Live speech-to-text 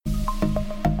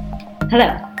Hello.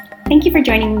 Thank you for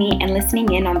joining me and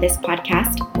listening in on this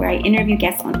podcast where I interview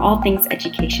guests on all things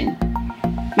education.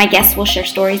 My guests will share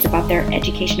stories about their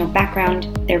educational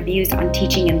background, their views on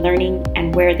teaching and learning,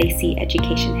 and where they see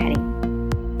education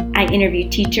heading. I interview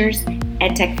teachers,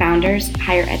 edtech founders,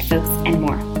 higher ed folks, and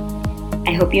more.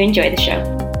 I hope you enjoy the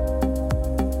show.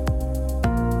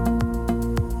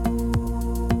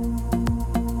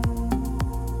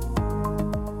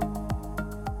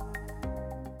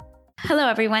 Hello,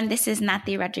 everyone. This is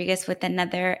Nathy Rodriguez with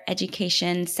another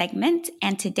education segment.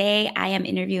 And today I am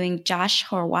interviewing Josh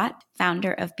Horwat,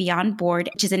 founder of Beyond Board,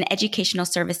 which is an educational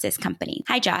services company.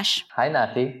 Hi, Josh. Hi,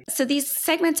 Nathy. So these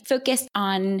segments focus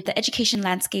on the education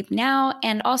landscape now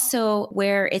and also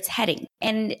where it's heading.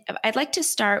 And I'd like to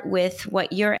start with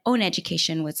what your own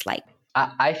education was like.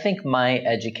 I think my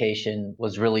education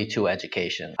was really two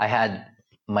education. I had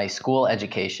my school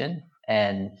education.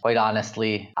 And quite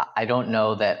honestly, I don't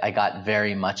know that I got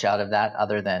very much out of that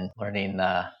other than learning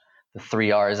the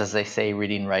 3 R's, as they say,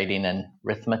 reading, writing, and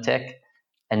arithmetic,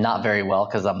 and not very well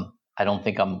because I don't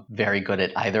think I'm very good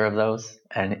at either of those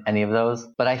and any of those.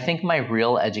 But I think my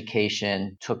real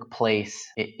education took place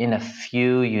in a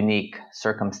few unique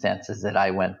circumstances that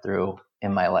I went through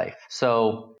in my life.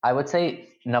 So I would say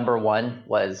number one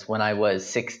was when I was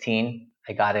 16.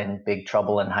 I got in big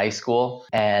trouble in high school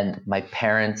and my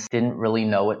parents didn't really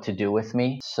know what to do with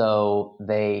me. So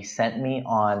they sent me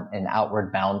on an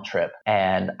outward bound trip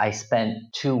and I spent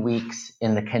 2 weeks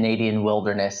in the Canadian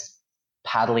wilderness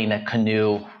paddling a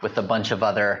canoe with a bunch of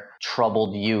other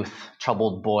troubled youth,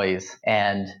 troubled boys.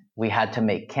 And we had to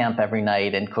make camp every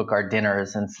night and cook our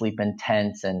dinners and sleep in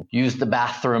tents and use the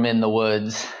bathroom in the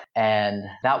woods. And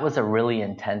that was a really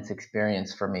intense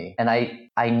experience for me. And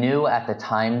I knew at the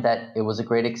time that it was a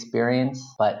great experience,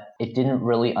 but it didn't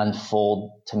really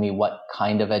unfold to me what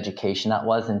kind of education that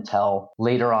was until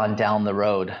later on down the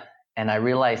road. And I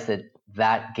realized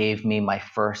that gave me my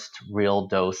first real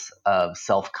dose of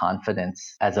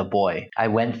self-confidence as a boy. I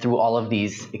went through all of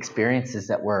these experiences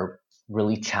that were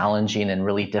really challenging and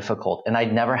really difficult. And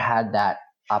I'd never had that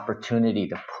opportunity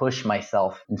to push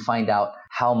myself and find out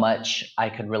how much I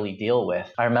could really deal with.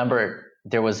 I remember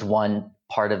there was one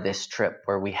part of this trip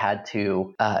where we had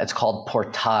to, it's called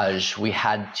portage. We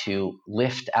had to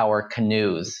lift our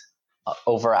canoes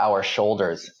over our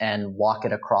shoulders and walk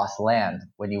it across land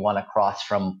when you want to cross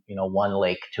from, one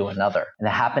lake to another. And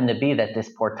it happened to be that this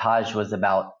portage was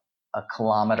about 1.5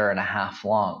 kilometers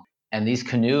long. And these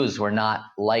canoes were not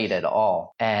light at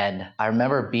all. And I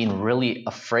remember being really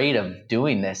afraid of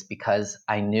doing this because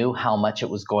I knew how much it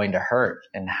was going to hurt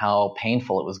and how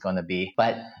painful it was going to be.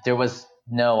 But there was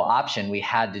no option. We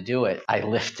had to do it. I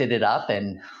lifted it up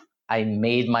and I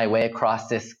made my way across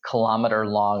this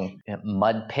 1-kilometer-long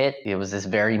mud pit. It was this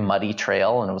very muddy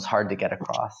trail and it was hard to get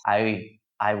across.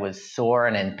 I was sore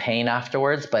and in pain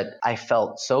afterwards, but I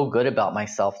felt so good about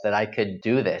myself that I could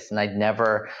do this. And I'd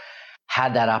never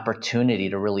had that opportunity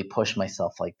to really push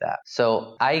myself like that.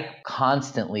 So I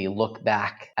constantly look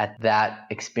back at that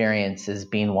experience as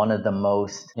being one of the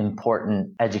most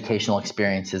important educational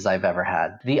experiences I've ever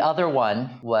had. The other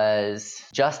one was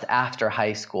just after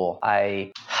high school.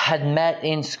 I had met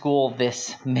in school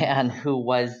this man who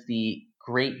was the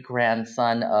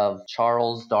great-grandson of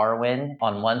Charles Darwin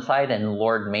on one side and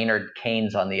Lord Maynard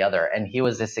Keynes on the other. And he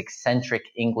was this eccentric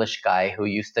English guy who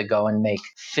used to go and make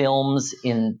films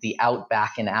in the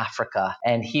outback in Africa.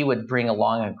 And he would bring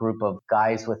along a group of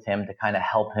guys with him to kind of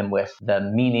help him with the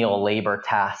menial labor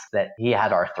tasks that he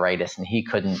had arthritis and he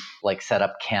couldn't set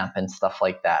up camp and stuff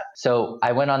like that. So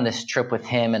I went on this trip with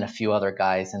him and a few other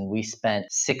guys, and we spent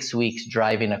 6 weeks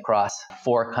driving across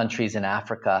 4 countries in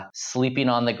Africa, sleeping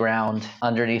on the ground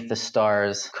underneath the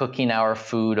stars, cooking our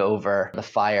food over the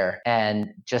fire, and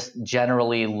just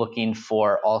generally looking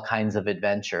for all kinds of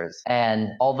adventures.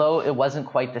 And although it wasn't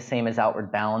quite the same as Outward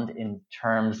Bound in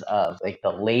terms of the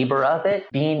labor of it,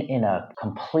 being in a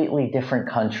completely different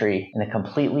country, in a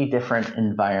completely different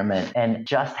environment, and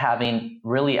just having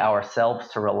really ourselves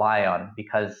to rely on,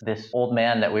 because this old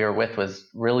man that we were with was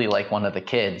really like one of the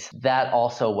kids, that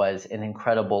also was an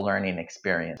incredible learning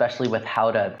experience, especially with how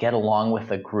to get along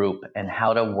with a group and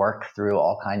how to work through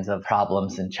all kinds of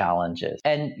problems and challenges.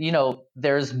 And,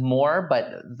 there's more,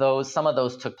 but some of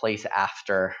those took place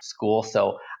after school.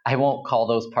 So I won't call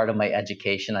those part of my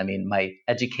education. I mean, my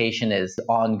education is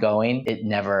ongoing. It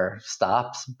never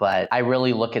stops, but I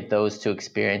really look at those two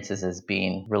experiences as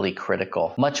being really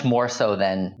critical, much more so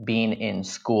than being in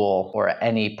school or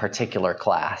any particular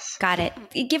class. Got it.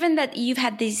 Given that you've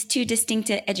had these two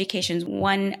distinct educations,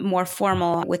 one more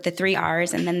formal with the 3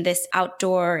 Rs, and then this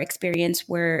outdoor experience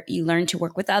where you learn to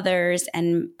work with others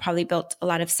and probably built a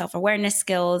lot of self-awareness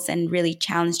skills and really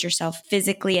challenged yourself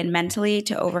physically and mentally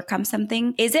to overcome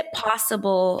something. Is it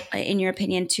possible, in your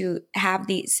opinion, to have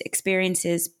these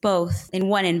experiences both in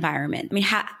one environment? I mean,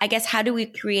 how do we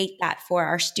create that for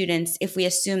our students if we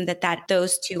assume that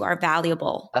those two are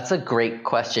valuable? That's a great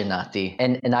question, Nati.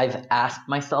 And I've asked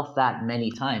myself that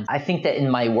many times. I think that in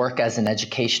my work as an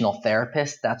educational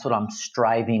therapist, that's what I'm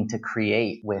striving to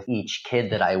create with each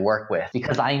kid that I work with.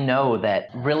 Because I know that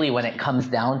really when it comes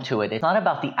down to it, it's not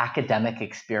about the academic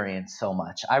experience so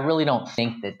much. I really don't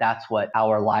think that that's what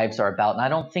our lives are about. And I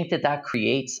don't think that that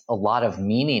creates a lot of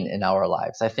meaning in our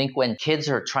lives. I think when kids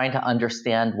are trying to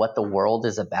understand what the world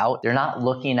is about, they're not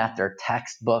looking at their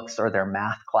textbooks or their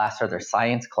math class or their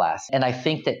science class. And I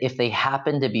think that if they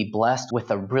happen to be blessed with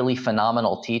a really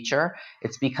phenomenal teacher,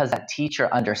 it's because that teacher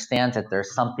understands that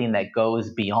there's something that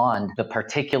goes beyond the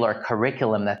particular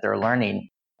curriculum that they're learning.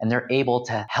 And they're able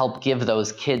to help give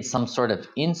those kids some sort of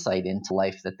insight into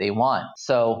life that they want.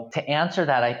 So to answer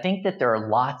that, I think that there are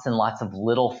lots and lots of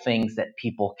little things that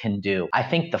people can do. I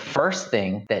think the first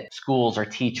thing that schools or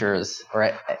teachers or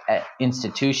at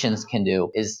institutions can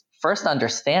do is first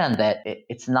understand that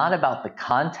it's not about the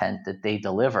content that they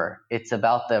deliver. It's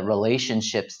about the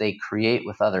relationships they create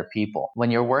with other people.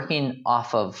 When you're working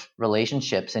off of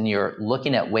relationships and you're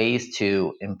looking at ways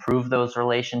to improve those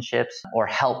relationships or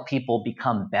help people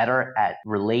become better at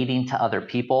relating to other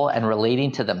people and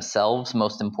relating to themselves,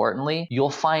 most importantly,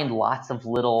 you'll find lots of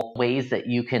little ways that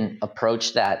you can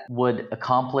approach that would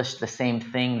accomplish the same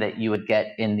thing that you would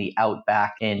get in the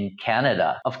outback in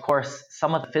Canada. Of course,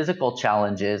 some of the physical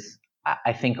challenges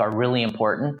I think are really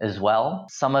important as well.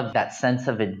 Some of that sense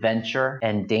of adventure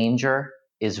and danger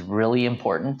is really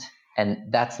important.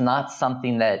 And that's not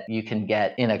something that you can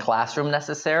get in a classroom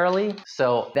necessarily.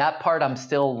 So that part I'm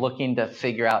still looking to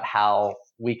figure out how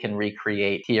we can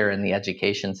recreate here in the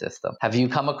education system. Have you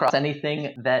come across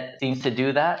anything that seems to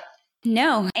do that?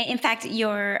 No. In fact,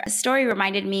 your story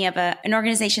reminded me of an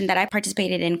organization that I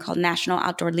participated in called National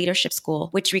Outdoor Leadership School,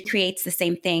 which recreates the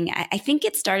same thing. I think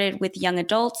it started with young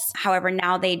adults. However,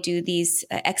 now they do these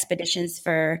expeditions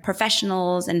for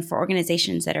professionals and for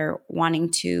organizations that are wanting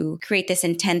to create this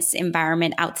intense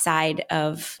environment outside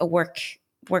of a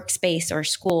workspace or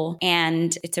school.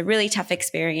 And it's a really tough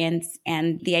experience.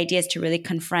 And the idea is to really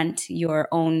confront your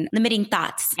own limiting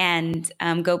thoughts and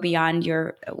go beyond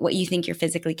what you think you're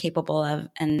physically capable of,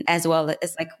 and as well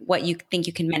as like what you think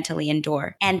you can mentally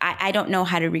endure. And I don't know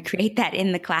how to recreate that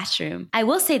in the classroom. I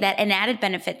will say that an added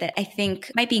benefit that I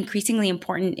think might be increasingly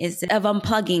important is of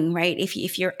unplugging, right?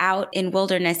 If you're out in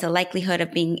wilderness, the likelihood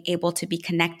of being able to be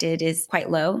connected is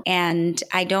quite low. And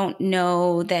I don't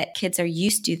know that kids are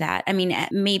used to that. I mean,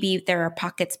 maybe there are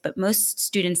pockets, but most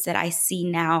students that I see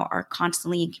now are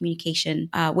constantly in communication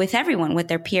with everyone, with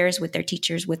their peers, with their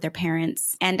teachers, with their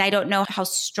parents. And I don't know how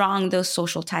strong those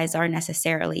social ties are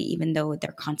necessarily, even though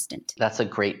they're constant. That's a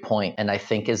great point. And I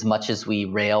think as much as we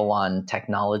rail on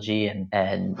technology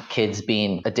and kids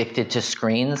being addicted to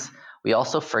screens, we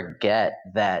also forget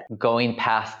that going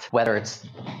past whether it's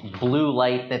blue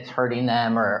light that's hurting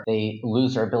them or they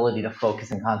lose their ability to focus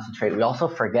and concentrate, we also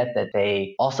forget that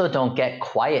they also don't get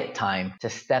quiet time to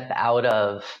step out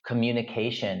of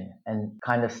communication and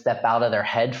kind of step out of their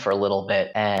head for a little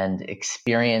bit and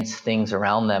experience things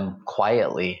around them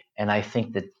quietly. And I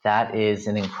think that that is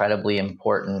an incredibly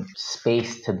important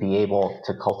space to be able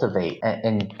to cultivate.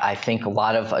 And I think a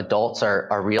lot of adults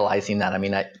are realizing that. I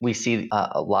mean, we see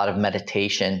a lot of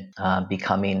meditation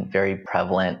becoming very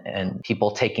prevalent and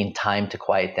people taking time to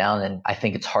quiet down. And I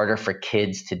think it's harder for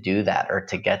kids to do that or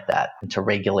to get that and to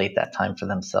regulate that time for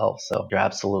themselves. So you're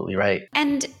absolutely right.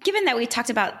 And given that we talked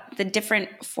about the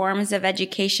different forms of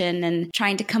education and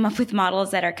trying to come up with models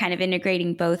that are kind of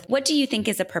integrating both, what do you think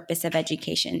is the purpose of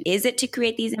education? Is it to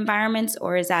create these environments,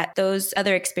 or is that those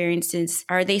other experiences,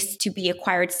 are they to be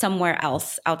acquired somewhere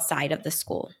else outside of the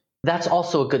school? That's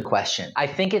also a good question. I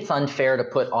think it's unfair to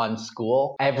put on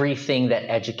school everything that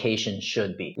education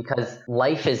should be, because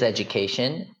life is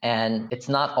education and it's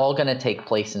not all going to take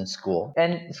place in school.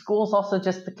 And school is also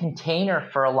just the container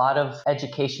for a lot of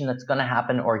education that's going to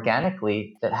happen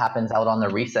organically, that happens out on the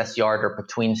recess yard or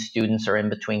between students or in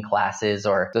between classes,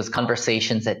 or those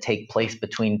conversations that take place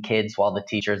between kids while the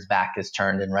teacher's back is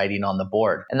turned and writing on the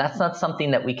board. And that's not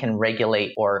something that we can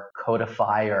regulate or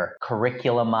codify or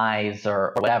curriculamize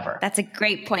or whatever. That's a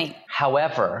great point.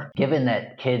 However, given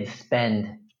that kids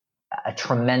spend a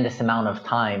tremendous amount of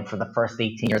time for the first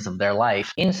 18 years of their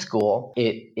life in school,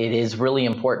 it is really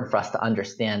important for us to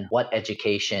understand what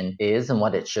education is and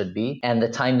what it should be. And the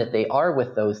time that they are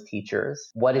with those teachers,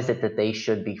 what is it that they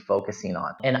should be focusing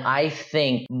on? And I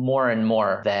think more and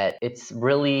more that it's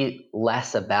really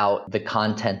less about the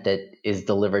content that is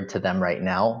delivered to them right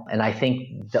now. And I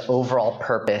think the overall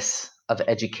purpose of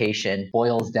education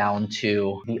boils down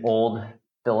to the old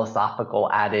philosophical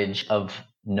adage of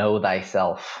know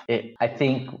thyself. I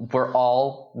think we're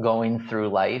all going through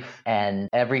life, and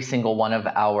every single one of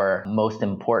our most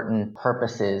important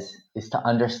purposes is to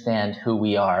understand who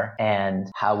we are and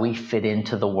how we fit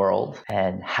into the world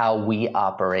and how we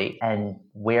operate and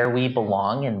where we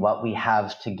belong and what we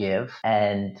have to give,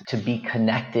 and to be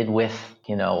connected with,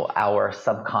 our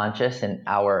subconscious and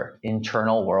our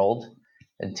internal world,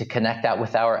 and to connect that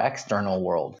with our external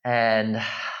world. And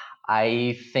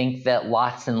I think that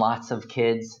lots and lots of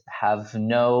kids have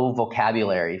no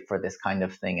vocabulary for this kind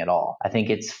of thing at all. I think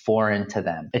it's foreign to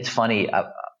them. It's funny.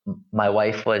 My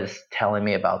wife was telling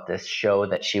me about this show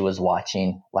that she was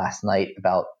watching last night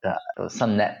about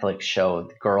some Netflix show,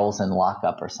 Girls in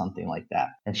Lockup or something like that.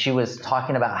 And she was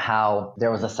talking about how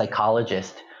there was a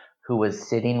psychologist who was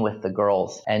sitting with the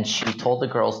girls, and she told the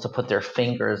girls to put their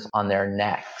fingers on their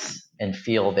necks and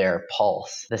feel their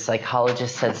pulse. The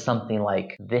psychologist said something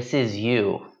like, "This is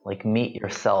you, like meet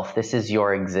yourself. This is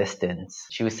your existence."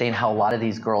 She was saying how a lot of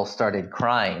these girls started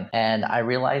crying. And I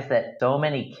realized that so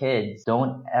many kids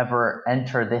don't ever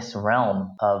enter this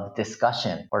realm of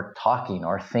discussion or talking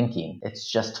or thinking.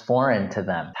 It's just foreign to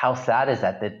them. How sad is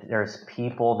that there's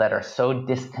people that are so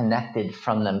disconnected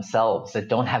from themselves, that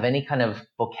don't have any kind of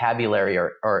vocabulary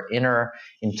or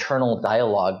internal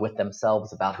dialogue with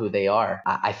themselves about who they are.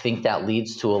 I think that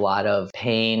leads to a lot of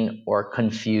pain or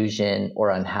confusion or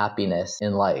unhappiness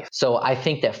in life. So I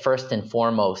think that first and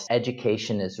foremost,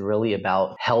 education is really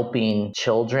about helping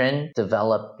children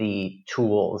develop the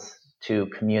tools to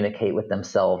communicate with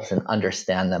themselves and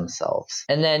understand themselves.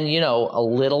 And then, a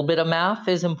little bit of math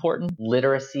is important.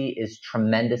 Literacy is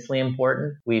tremendously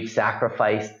important. We've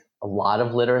sacrificed a lot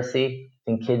of literacy.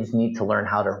 I think kids need to learn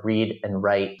how to read and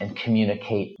write and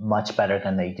communicate much better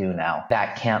than they do now.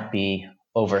 That can't be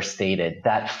overstated.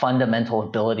 That fundamental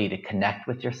ability to connect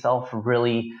with yourself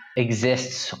really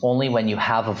exists only when you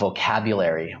have a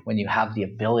vocabulary, when you have the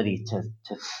ability to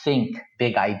think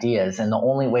big ideas. And the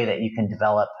only way that you can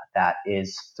develop that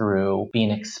is through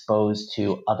being exposed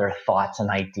to other thoughts and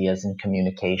ideas and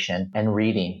communication and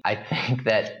reading. I think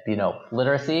that,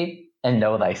 literacy and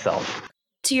know thyself.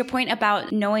 To your point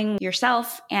about knowing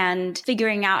yourself and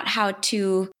figuring out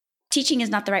teaching is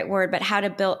not the right word, but how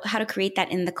to create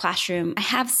that in the classroom. I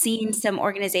have seen some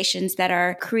organizations that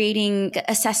are creating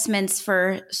assessments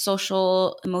for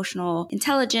social emotional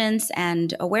intelligence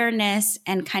and awareness,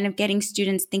 and kind of getting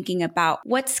students thinking about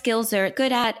what skills they're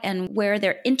good at and where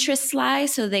their interests lie,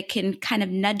 so they can kind of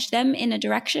nudge them in a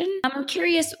direction. I'm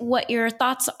curious what your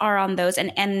thoughts are on those.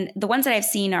 And the ones that I've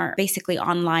seen are basically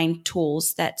online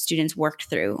tools that students worked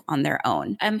through on their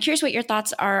own. I'm curious what your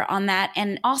thoughts are on that.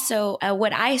 And also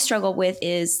what I struggle with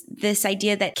is this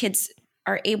idea that kids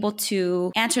are able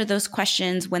to answer those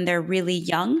questions when they're really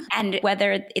young, and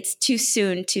whether it's too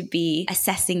soon to be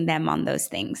assessing them on those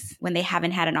things when they haven't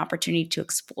had an opportunity to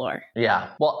explore. Yeah.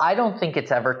 Well, I don't think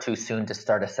it's ever too soon to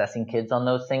start assessing kids on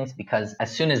those things, because as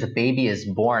soon as a baby is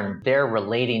born, they're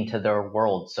relating to their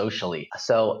world socially.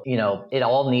 So, it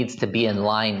all needs to be in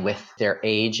line with their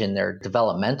age and their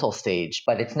developmental stage,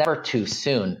 but it's never too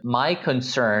soon. My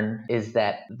concern is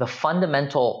that the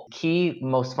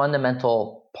most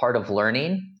fundamental part of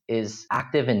learning is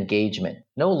active engagement.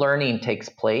 No learning takes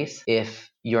place if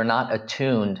you're not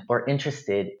attuned or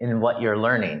interested in what you're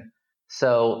learning.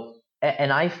 So,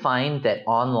 and I find that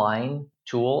online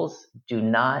tools do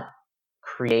not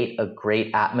create a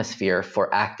great atmosphere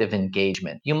for active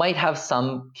engagement. You might have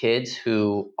some kids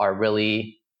who are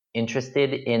really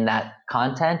interested in that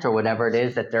content or whatever it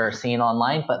is that they're seeing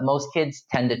online, but most kids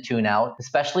tend to tune out,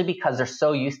 especially because they're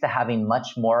so used to having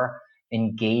much more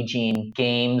engaging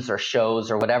games or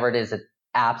shows or whatever it is,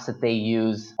 apps that they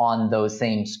use on those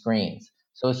same screens.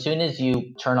 So as soon as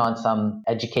you turn on some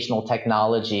educational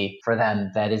technology for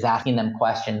them that is asking them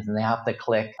questions and they have to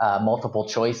click multiple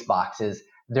choice boxes,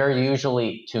 they're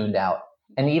usually tuned out.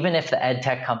 And even if the ed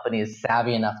tech company is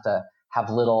savvy enough to have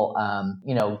little,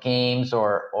 games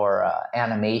or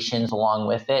animations along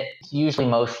with it, it's usually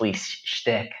mostly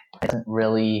shtick. It doesn't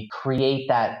really create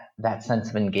that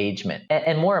sense of engagement.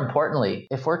 And more importantly,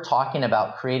 if we're talking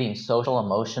about creating social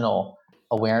emotional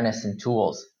awareness and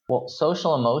tools, well,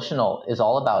 social emotional is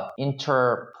all about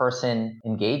interperson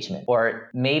engagement, or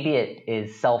maybe it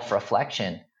is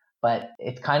self-reflection. But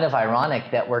it's kind of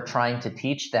ironic that we're trying to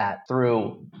teach that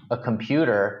through a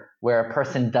computer where a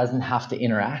person doesn't have to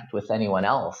interact with anyone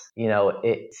else.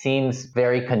 It seems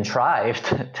very contrived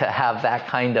to have that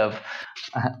kind of,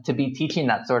 to be teaching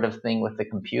that sort of thing with the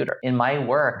computer. In my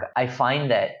work, I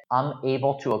find that I'm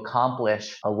able to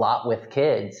accomplish a lot with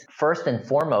kids, first and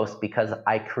foremost, because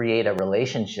I create a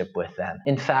relationship with them.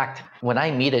 In fact, when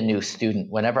I meet a new student,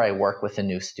 whenever I work with a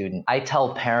new student, I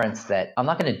tell parents that I'm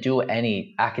not going to do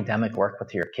any academic work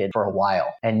with your kid for a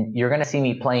while. And you're going to see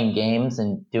me playing games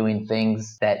and doing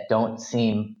things that don't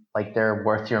seem like they're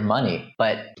worth your money.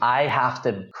 But I have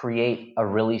to create a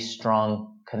really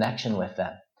strong connection with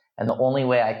them. And the only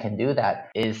way I can do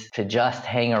that is to just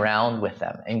hang around with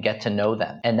them and get to know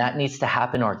them. And that needs to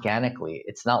happen organically.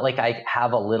 It's not like I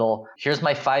have a little, here's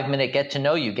my 5-minute get to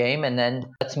know you game, and then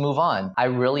let's move on. I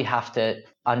really have to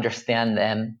understand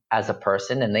them as a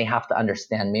person, and they have to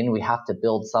understand me. And we have to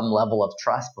build some level of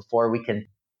trust before we can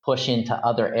push into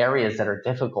other areas that are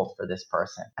difficult for this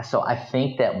person. So I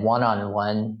think that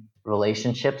one-on-one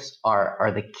relationships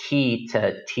are the key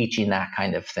to teaching that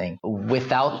kind of thing.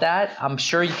 Without that, I'm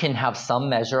sure you can have some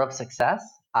measure of success.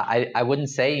 I wouldn't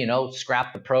say,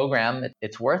 scrap the program,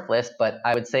 it's worthless, but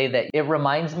I would say that it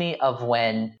reminds me of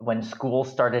when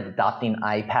schools started adopting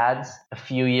iPads a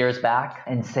few years back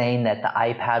and saying that the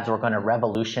iPads were going to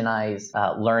revolutionize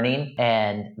learning,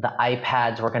 and the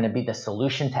iPads were going to be the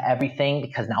solution to everything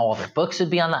because now all their books would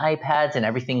be on the iPads and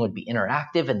everything would be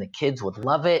interactive and the kids would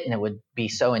love it and it would be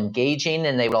so engaging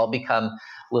and they would all become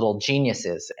little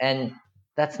geniuses. And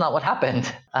that's not what happened.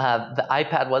 The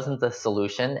iPad wasn't the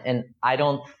solution. And I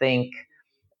don't think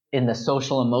in the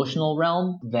social emotional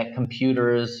realm that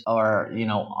computers or,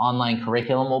 online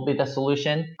curriculum will be the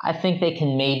solution. I think they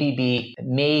can maybe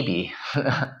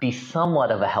be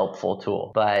somewhat of a helpful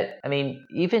tool. But I mean,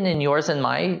 even in yours and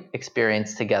my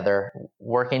experience together,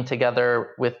 working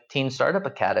together with Teen Startup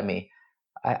Academy,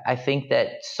 I think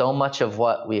that so much of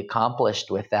what we accomplished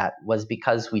with that was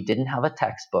because we didn't have a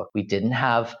textbook. We didn't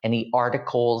have any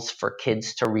articles for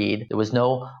kids to read. There was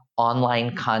no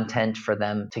online content for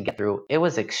them to get through. It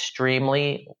was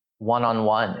extremely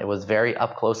one-on-one. It was very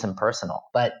up close and personal.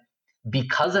 But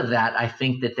because of that, I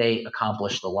think that they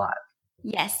accomplished a lot.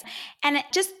 Yes. And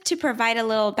just to provide a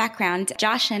little background,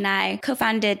 Josh and I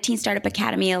co-founded Teen Startup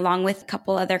Academy along with a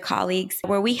couple other colleagues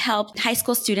where we helped high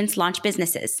school students launch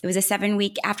businesses. It was a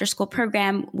 7-week after-school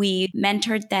program. We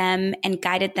mentored them and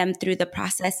guided them through the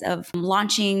process of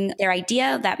launching their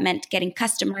idea. That meant getting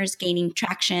customers, gaining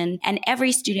traction, and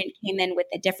every student came in with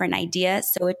a different idea.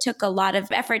 So it took a lot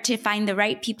of effort to find the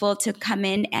right people to come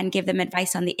in and give them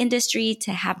advice on the industry,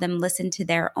 to have them listen to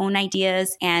their own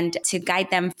ideas, and to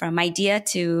guide them from idea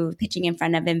to pitching in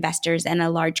front of investors and a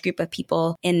large group of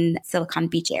people in Silicon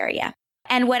Beach area.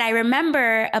 And what I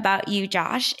remember about you,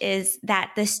 Josh, is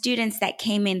that the students that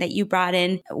came in that you brought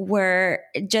in were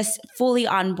just fully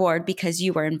on board because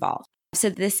you were involved. So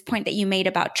this point that you made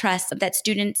about trust, that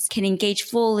students can engage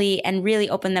fully and really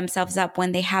open themselves up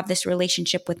when they have this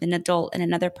relationship with an adult and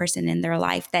another person in their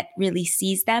life that really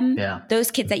sees them. Yeah. Those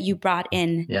kids that you brought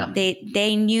in,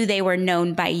 they knew they were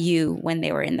known by you when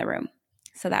they were in the room.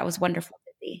 So that was wonderful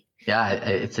to see. Yeah,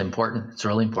 it's important. It's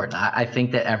really important. I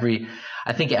think that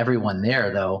everyone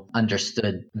there, though,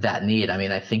 understood that need. I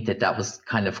mean, I think that was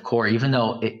kind of core, even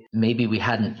though maybe we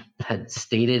had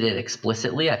stated it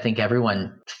explicitly. I think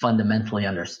everyone fundamentally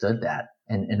understood that.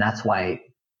 And that's why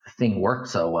the thing worked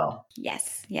so well.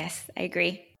 Yes, I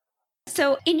agree.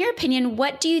 So in your opinion,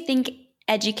 what do you think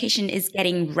education is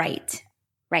getting right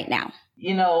now?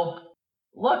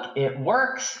 Look, it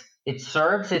works. It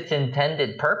serves its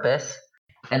intended purpose.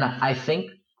 And I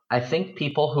think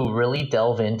people who really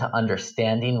delve into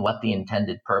understanding what the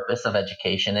intended purpose of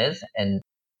education is, and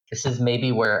this is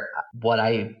maybe where what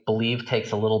I believe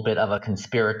takes a little bit of a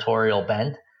conspiratorial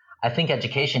bent, I think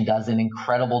education does an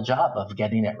incredible job of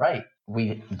getting it right.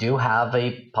 We do have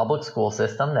a public school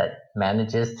system that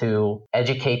manages to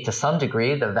educate to some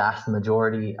degree the vast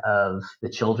majority of the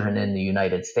children in the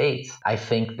United States. I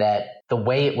think that the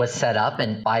way it was set up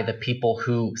and by the people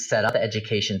who set up the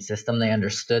education system, they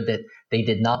understood that they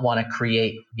did not want to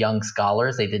create young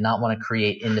scholars. They did not want to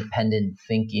create independent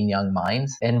thinking young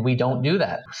minds. And we don't do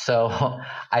that. So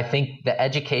I think the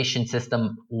education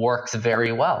system works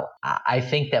very well. I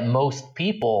think that most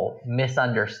people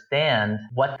misunderstand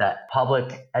what the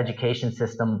public education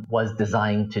system was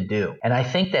designed to do. And I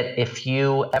think that if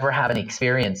you ever have an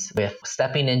experience with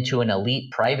stepping into an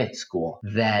elite private school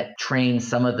that trains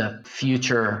some of the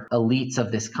future elites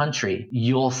of this country,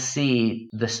 you'll see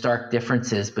the stark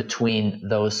differences between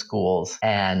those schools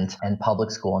and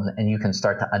public school. And you can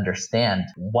start to understand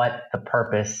what the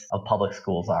purpose of public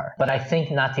schools are. But I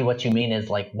think, Nati, what you mean is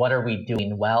like, what are we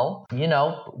doing well? You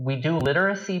know, we do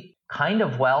literacy kind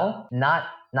of well, not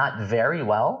very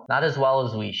well, not as well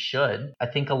as we should. I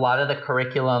think a lot of the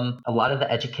curriculum, a lot of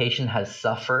the education has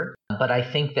suffered, but I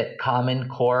think that Common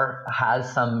Core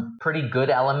has some pretty good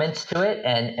elements to it.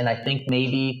 And I think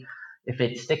maybe if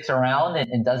it sticks around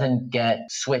and doesn't get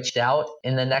switched out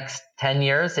in the next 10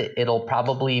 years, it'll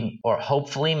probably or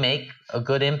hopefully make a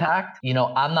good impact. You know,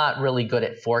 I'm not really good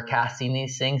at forecasting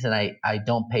these things and I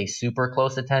don't pay super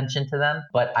close attention to them,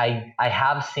 but I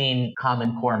have seen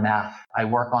Common Core math. I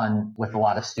work with a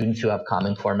lot of students who have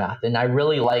Common Core math, and I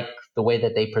really like the way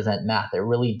that they present math. It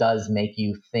really does make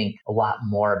you think a lot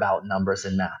more about numbers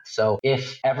and math. So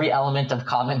if every element of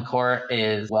Common Core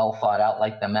is well thought out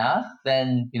like the math,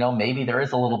 then, you know, maybe there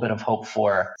is a little bit of hope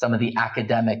for some of the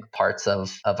academic parts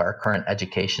of our current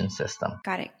education system.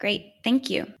 Got it. Great. Thank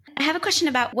you. I have a question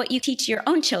about what you teach your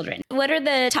own children. What are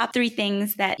the top 3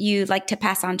 things that you like to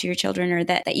pass on to your children or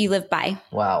that you live by?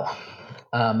 Wow.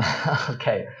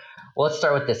 Okay. Well, let's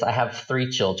start with this. I have 3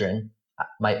 children.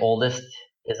 My oldest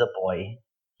is a boy.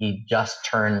 He just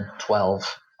turned 12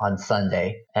 on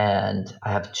Sunday. And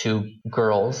I have 2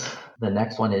 girls. The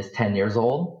next one is 10 years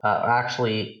old,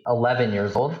 actually 11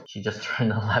 years old. She just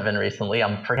turned 11 recently.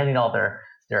 I'm forgetting all their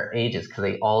ages because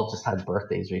they all just had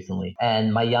birthdays recently.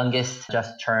 And my youngest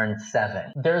just turned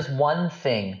 7. There's one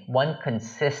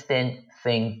consistent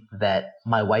thing that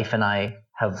my wife and I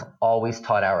have always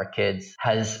taught our kids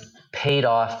has paid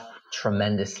off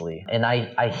tremendously. And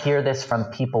I hear this from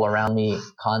people around me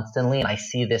constantly, and I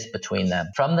see this between them.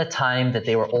 From the time that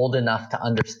they were old enough to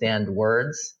understand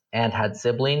words and had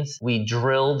siblings, we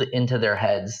drilled into their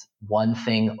heads one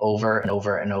thing over and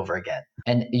over and over again.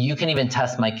 And you can even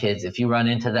test my kids. If you run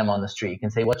into them on the street, you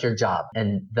can say, "What's your job?"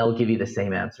 And they'll give you the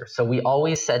same answer. So we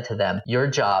always said to them, your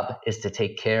job is to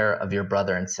take care of your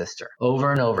brother and sister,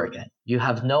 over and over again. You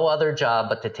have no other job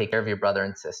but to take care of your brother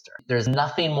and sister. There's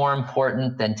nothing more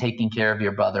important than taking care of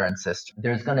your brother and sister.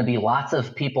 There's going to be lots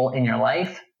of people in your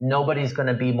life. Nobody's going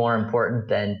to be more important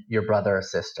than your brother or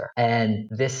sister. And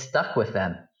this stuck with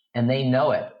them. And they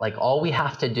know it. Like, all we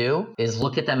have to do is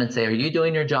look at them and say, "Are you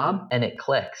doing your job?" And it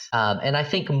clicks. And I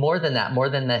think more than that, more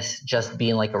than this just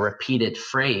being like a repeated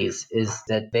phrase, is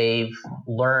that they've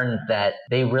learned that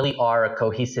they really are a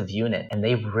cohesive unit and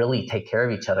they really take care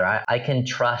of each other. I can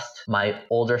trust my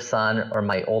older son or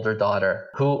my older daughter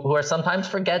who are sometimes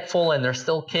forgetful and they're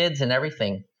still kids and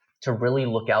everything, to really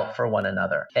look out for one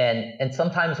another. And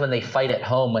sometimes when they fight at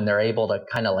home, when they're able to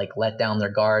kind of like let down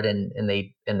their guard and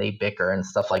they bicker and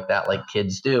stuff like that, like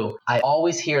kids do, I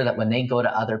always hear that when they go to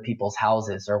other people's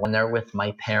houses or when they're with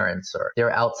my parents or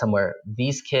they're out somewhere,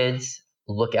 these kids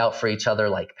look out for each other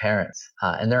like parents,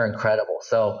 and they're incredible.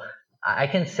 So I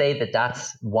can say that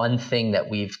that's one thing that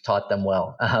we've taught them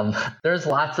well. There's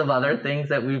lots of other things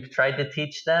that we've tried to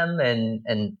teach them,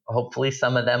 and hopefully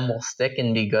some of them will stick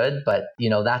and be good. But,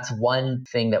 you know, that's one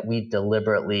thing that we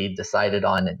deliberately decided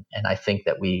on, and I think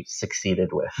that we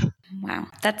succeeded with. Wow.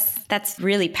 That's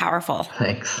really powerful.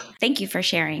 Thanks. Thank you for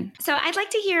sharing. So I'd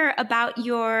like to hear about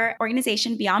your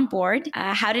organization, Beyond Board.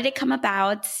 How did it come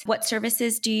about? What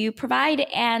services do you provide?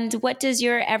 And what does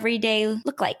your everyday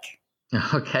look like?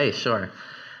 Okay, sure.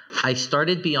 I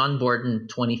started Beyond Board in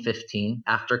 2015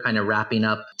 after kind of wrapping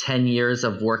up 10 years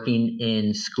of working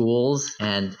in schools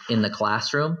and in the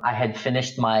classroom. I had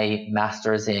finished my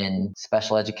master's in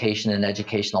special education and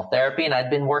educational therapy, and I'd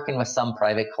been working with some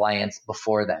private clients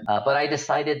before then. But I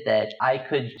decided that I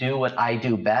could do what I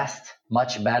do best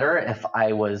much better if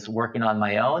I was working on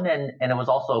my own. And it was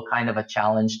also kind of a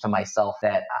challenge to myself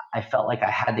that I felt like I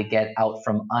had to get out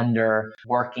from under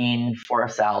working for a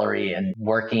salary and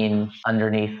working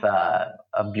underneath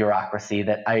a a bureaucracy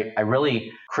that I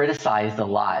really criticized a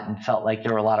lot and felt like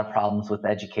there were a lot of problems with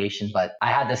education, but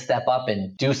I had to step up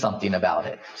and do something about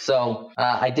it. So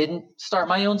I didn't start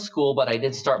my own school, but I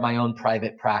did start my own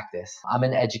private practice. I'm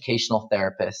an educational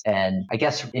therapist. And I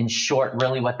guess in short,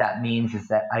 really what that means is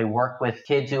that I work with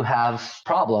kids who have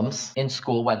problems in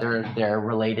school, whether they're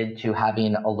related to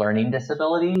having a learning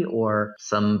disability or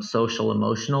some social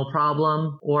emotional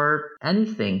problem or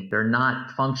anything. They're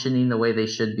not functioning the way they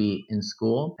should be in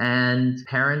school. And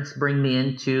parents bring me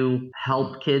in to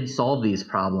help kids solve these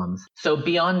problems. So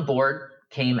Beyond Board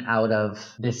came out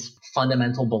of this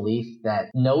fundamental belief that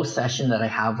no session that I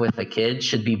have with a kid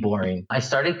should be boring. I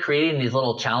started creating these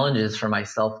little challenges for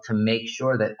myself to make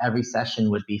sure that every session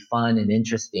would be fun and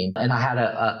interesting. And I had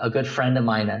a good friend of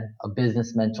mine, a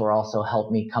business mentor, also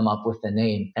helped me come up with the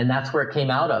name. And that's where it came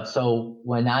out of. So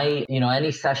when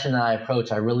any session that I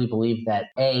approach, I really believe that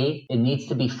A, it needs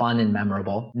to be fun and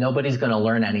memorable. Nobody's going to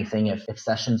learn anything if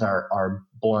sessions are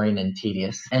boring and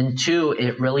tedious. And two,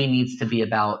 it really needs to be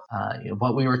about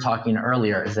what we were talking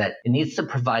earlier, is that it needs to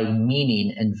provide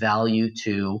meaning and value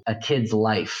to a kid's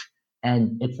life.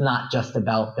 And it's not just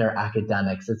about their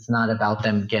academics. It's not about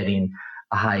them getting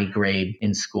a high grade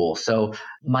in school. So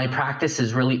my practice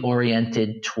is really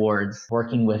oriented towards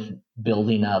working with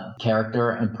building up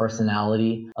character and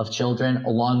personality of children,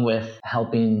 along with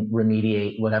helping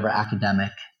remediate whatever academic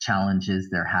challenges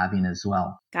they're having as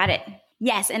well. Got it.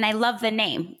 Yes. And I love the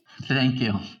name. Thank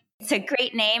you. It's a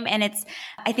great name. And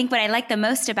I think what I like the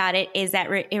most about it is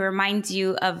that it reminds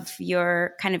you of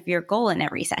your goal in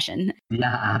every session.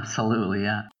 Yeah, absolutely.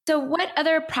 Yeah. So what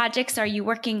other projects are you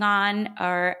working on,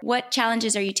 or what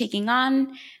challenges are you taking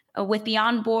on with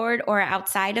Beyond Board or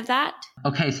outside of that?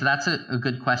 Okay, so that's a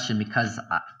good question, because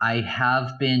I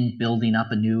have been building up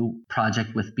a new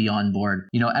project with Beyond Board.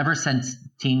 Ever since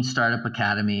Teen Startup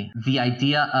Academy, the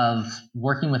idea of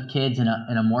working with kids in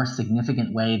a more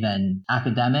significant way than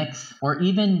academics, or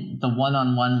even the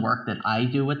one-on-one work that I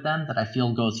do with them that I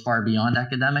feel goes far beyond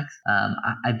academics.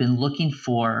 I've been looking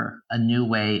for a new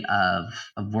way of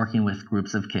working with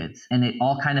groups of kids. And it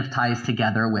all kind of ties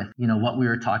together with, what we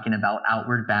were talking about,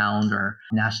 Outward Bound or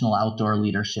National Outdoor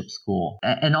Leadership School.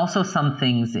 And also some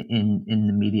things in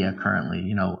the media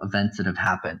currently, events that have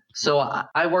happened. So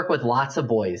I work with lots of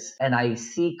boys, and I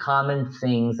see common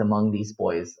things among these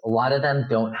boys. A lot of them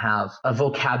don't have a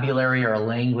vocabulary or a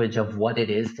language of what it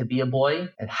is to be a boy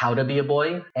and how to be a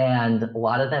boy. And a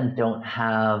lot of them don't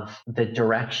have the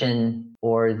direction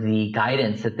or the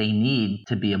guidance that they need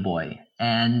to be a boy.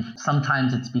 And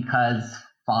sometimes it's because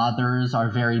fathers are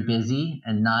very busy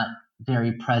and not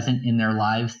very present in their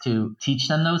lives to teach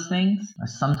them those things.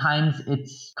 Sometimes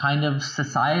it's kind of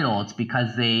societal. It's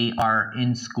because they are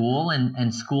in school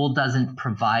and school doesn't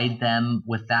provide them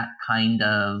with that kind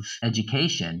of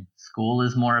education. School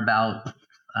is more about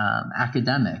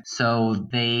academics. So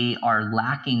they are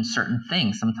lacking certain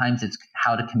things. Sometimes it's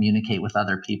how to communicate with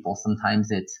other people.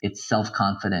 Sometimes it's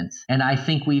self-confidence. And I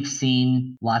think we've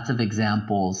seen lots of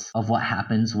examples of what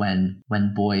happens when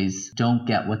boys don't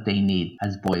get what they need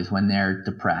as boys, when they're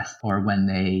depressed, or when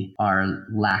they are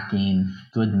lacking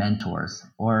good mentors,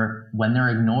 or when they're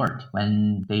ignored,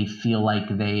 when they feel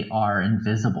like they are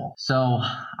invisible. So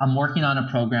I'm working on a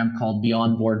program called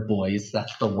Beyond Board Boys.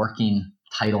 That's the working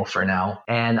title for now.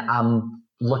 And I'm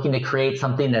looking to create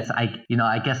something that's,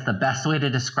 I guess the best way to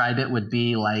describe it would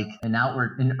be like an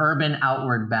urban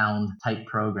outward bound type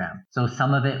program. So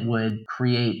some of it would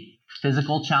create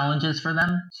physical challenges for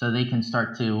them so they can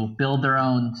start to build their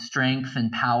own strength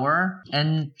and power.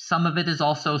 And some of it is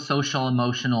also social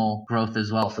emotional growth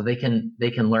as well. So they can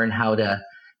learn how to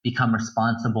become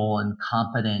responsible and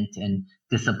competent and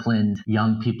disciplined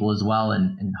young people as well,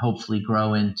 and hopefully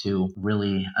grow into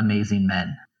really amazing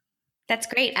men. That's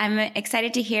great. I'm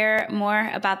excited to hear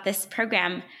more about this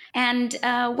program. And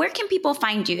where can people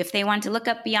find you if they want to look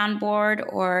up Beyond Board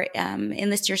or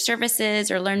enlist your services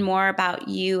or learn more about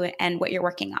you and what you're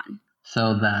working on?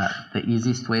 So the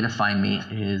easiest way to find me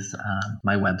is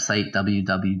my website,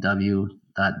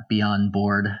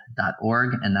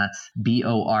 www.beyondboard.org, and that's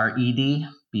BORED.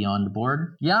 Beyond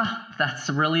Board. Yeah, that's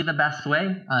really the best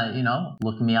way.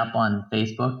 Look me up on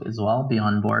Facebook as well.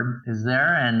 Beyond Board is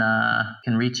there, and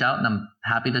can reach out, and I'm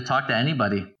happy to talk to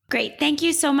anybody. Great. Thank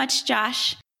you so much,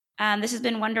 Josh. This has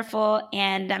been wonderful,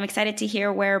 and I'm excited to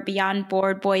hear where Beyond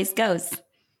Board Boys goes.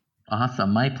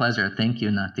 Awesome. My pleasure. Thank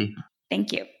you, Nati.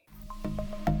 Thank you.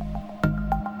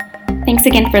 Thanks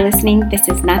again for listening. This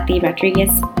is Nati Rodriguez,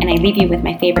 and I leave you with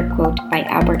my favorite quote by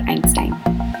Albert Einstein.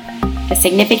 The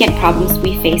significant problems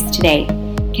we face today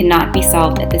cannot be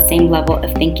solved at the same level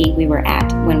of thinking we were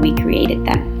at when we created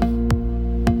them.